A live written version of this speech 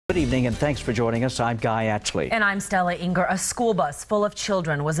Good evening and thanks for joining us. I'm Guy Atchley. And I'm Stella Inger. A school bus full of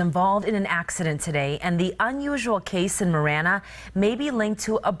children was involved in an accident today, and the unusual case in Marana may be linked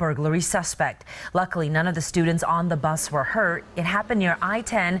to a burglary suspect. Luckily, none of the students on the bus were hurt. It happened near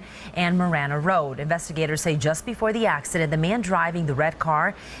I-10 and Marana Road. Investigators say just before the accident, the man driving the red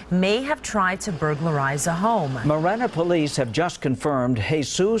car may have tried to burglarize a home. Marana police have just confirmed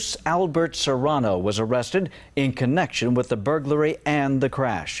Jesus Albert Serrano was arrested in connection with the burglary and the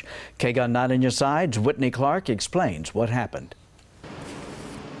crash. KGUN-9 on your sides, Whitney Clark explains what happened.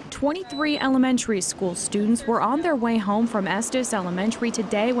 23 elementary school students were on their way home from Estes Elementary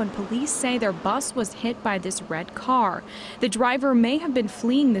today when police say their bus was hit by this red car. The driver may have been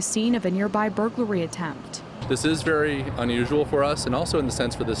fleeing the scene of a nearby burglary attempt. This is very unusual for us, and also in the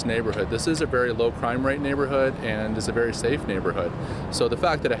sense for this neighborhood. This is a very low crime rate neighborhood and is a very safe neighborhood. So the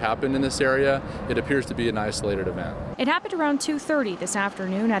fact that it happened in this area, it appears to be an isolated event. It happened around 2:30 this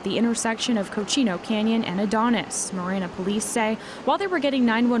afternoon at the intersection of Cochino Canyon and Adonis. Marana police say while they were getting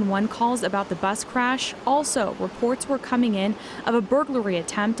 911 calls about the bus crash, also reports were coming in of a burglary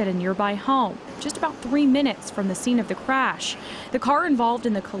attempt at a nearby home, just about 3 minutes from the scene of the crash. The car involved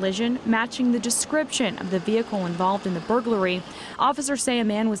in the collision matching the description of the vehicle involved in the burglary. Officers say a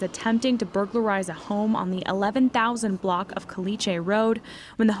man was attempting to burglarize a home on the 11,000 block of Caliche Road.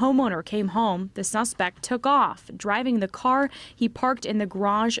 When the homeowner came home, the suspect took off, driving the car he parked in the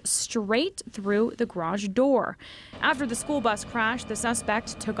garage straight through the garage door. After the school bus crashed, the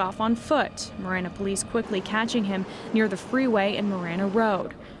suspect took off on foot. Marana police quickly catching him near the freeway in Marana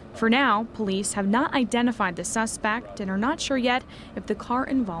Road. For now, police have not identified the suspect and are not sure yet if the car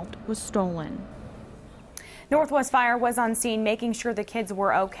involved was stolen. Northwest Fire was on scene making sure the kids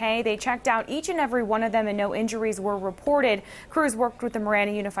were okay. They checked out each and every one of them and no injuries were reported. Crews worked with the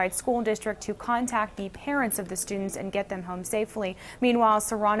Marana Unified School District to contact the parents of the students and get them home safely. Meanwhile,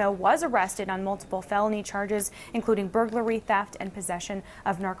 Serrano was arrested on multiple felony charges, including burglary, theft, and possession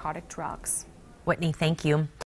of narcotic drugs. Whitney, thank you.